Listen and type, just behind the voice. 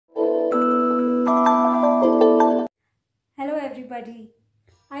Hello everybody.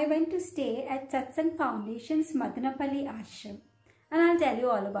 I went to stay at Satsang Foundation's Madanapalle ashram and I'll tell you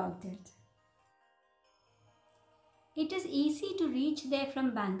all about it. It is easy to reach there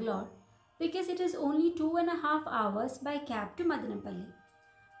from Bangalore because it is only 2.5 hours by cab to Madanapalle.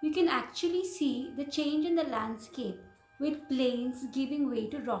 You can actually see the change in the landscape with plains giving way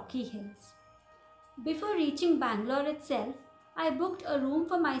to rocky hills. Before reaching Bangalore itself, I booked a room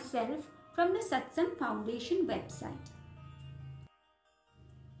for myself from the Satsang Foundation website.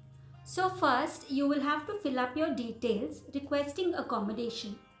 So first, you will have to fill up your details requesting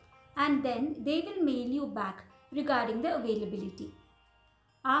accommodation and then they will mail you back regarding the availability.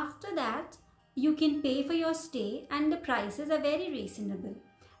 After that, you can pay for your stay and the prices are very reasonable.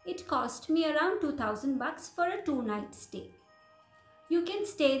 It cost me around 2000 bucks for a 2-night stay. You can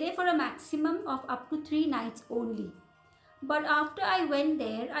stay there for a maximum of up to 3 nights only. But after I went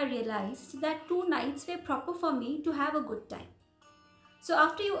there, I realized that 2 nights were proper for me to have a good time. So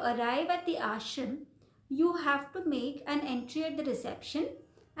after you arrive at the ashram, you have to make an entry at the reception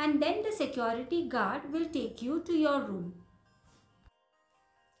and then the security guard will take you to your room.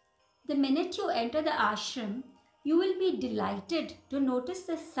 The minute you enter the ashram, you will be delighted to notice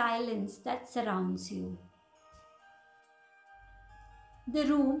the silence that surrounds you. The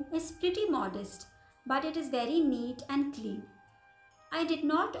room is pretty modest, but it is very neat and clean. I did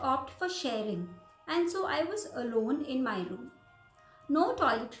not opt for sharing, and so I was alone in my room. No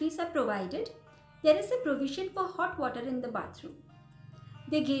toiletries are provided. There is a provision for hot water in the bathroom.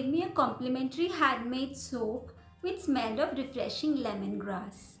 They gave me a complimentary handmade soap which smelled of refreshing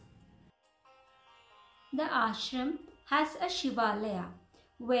lemongrass. The ashram has a Shivalaya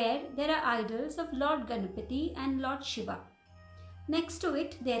where there are idols of Lord Ganapati and Lord Shiva. Next to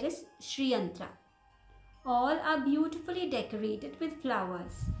it there is sriM. All are beautifully decorated with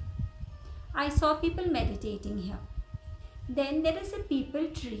flowers. I saw people meditating here. Then there is a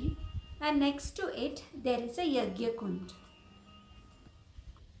peepal tree and next to it there is a Yagya Kund.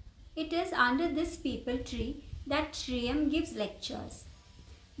 It is under this peepal tree that sriM gives lectures.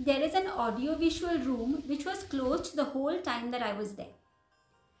 There is an audio-visual room which was closed the whole time that I was there.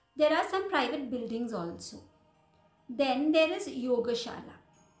 There are some private buildings also. Then there is Yogashala.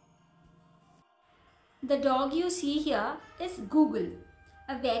 The dog you see here is Google,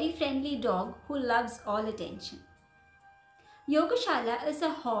 a very friendly dog who loves all attention. Yogashala is a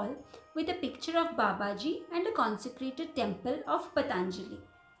hall with a picture of Babaji and a consecrated temple of Patanjali.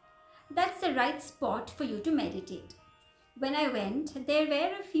 That's the right spot for you to meditate. When I went, there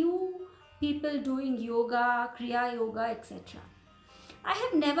were a few people doing yoga, Kriya Yoga, etc. I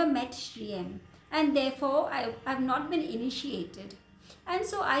have never met sriM and therefore I have not been initiated. And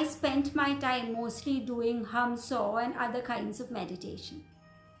so I spent my time mostly doing hum saw and other kinds of meditation.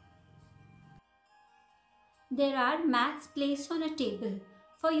 There are mats placed on a table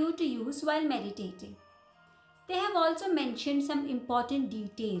for you to use while meditating. They have also mentioned some important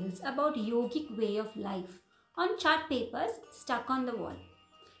details about yogic way of life on chart papers stuck on the wall.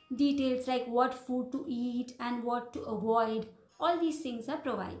 Details like what food to eat and what to avoid, all these things are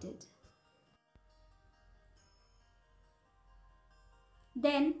provided.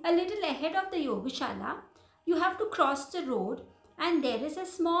 Then a little ahead of the Yogashala, you have to cross the road and there is a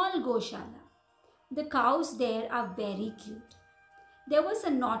small Goshala. The cows there are very cute. There was a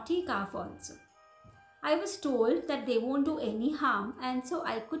naughty calf also. I was told that they won't do any harm and so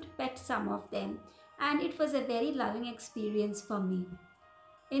I could pet some of them and it was a very loving experience for me.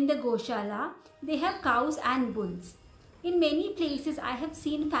 In the Goshala, they have cows and bulls. In many places I have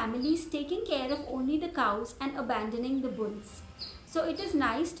seen families taking care of only the cows and abandoning the bulls. So it is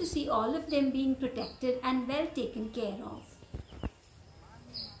nice to see all of them being protected and well taken care of.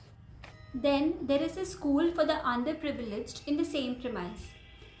 Then there is a school for the underprivileged in the same premise.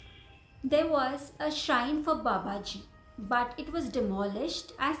 There was a shrine for Babaji, but it was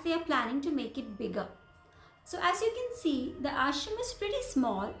demolished as they are planning to make it bigger. So as you can see, the ashram is pretty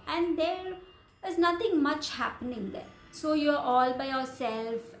small and there is nothing much happening there. So you're all by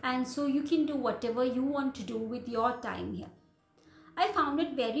yourself and so you can do whatever you want to do with your time here. I found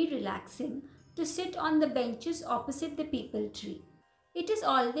it very relaxing to sit on the benches opposite the peepal tree. It is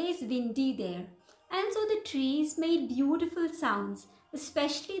always windy there and so the trees made beautiful sounds,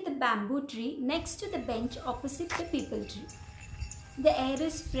 especially the bamboo tree next to the bench opposite the peepal tree. The air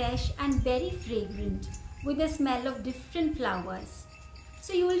is fresh and very fragrant with the smell of different flowers.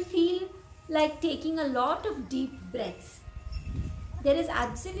 So you will feel like taking a lot of deep breaths. There is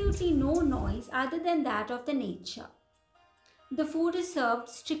absolutely no noise other than that of the nature. The food is served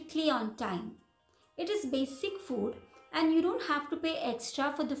strictly on time. It is basic food and you don't have to pay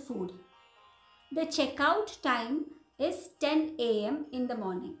extra for the food. The checkout time is 10 a.m. in the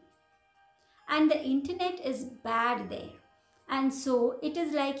morning. And the internet is bad there. And so it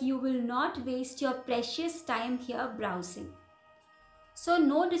is like you will not waste your precious time here browsing. So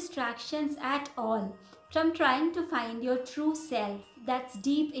no distractions at all from trying to find your true self that's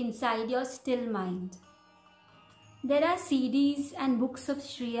deep inside your still mind. There are CDs and books of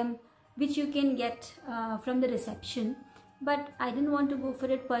sriM which you can get from the reception. But I didn't want to go for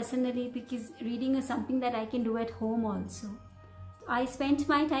it personally because reading is something that I can do at home also. I spent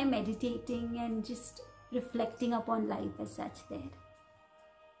my time meditating and just reflecting upon life as such there.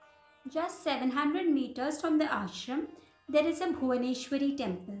 Just 700 meters from the ashram, there is a Bhuvaneshwari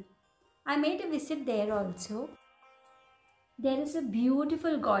temple. I made a visit there also. There is a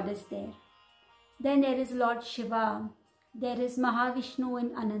beautiful goddess there. Then there is Lord Shiva. There is Mahavishnu in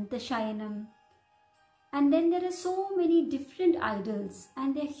Anantashayanam. And then there are so many different idols,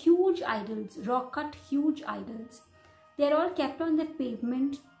 and they're huge idols, rock-cut huge idols. They're all kept on the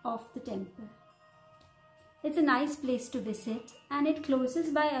pavement of the temple. It's a nice place to visit, and it closes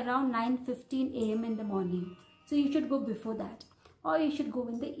by around 9:15 a.m. in the morning. So you should go before that, or you should go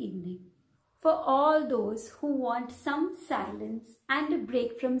in the evening. For all those who want some silence and a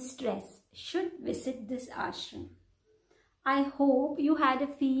break from stress, should visit this ashram. I hope you had a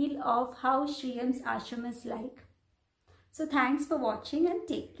feel of how sriM's ashram is like. So thanks for watching and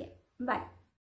take care. Bye.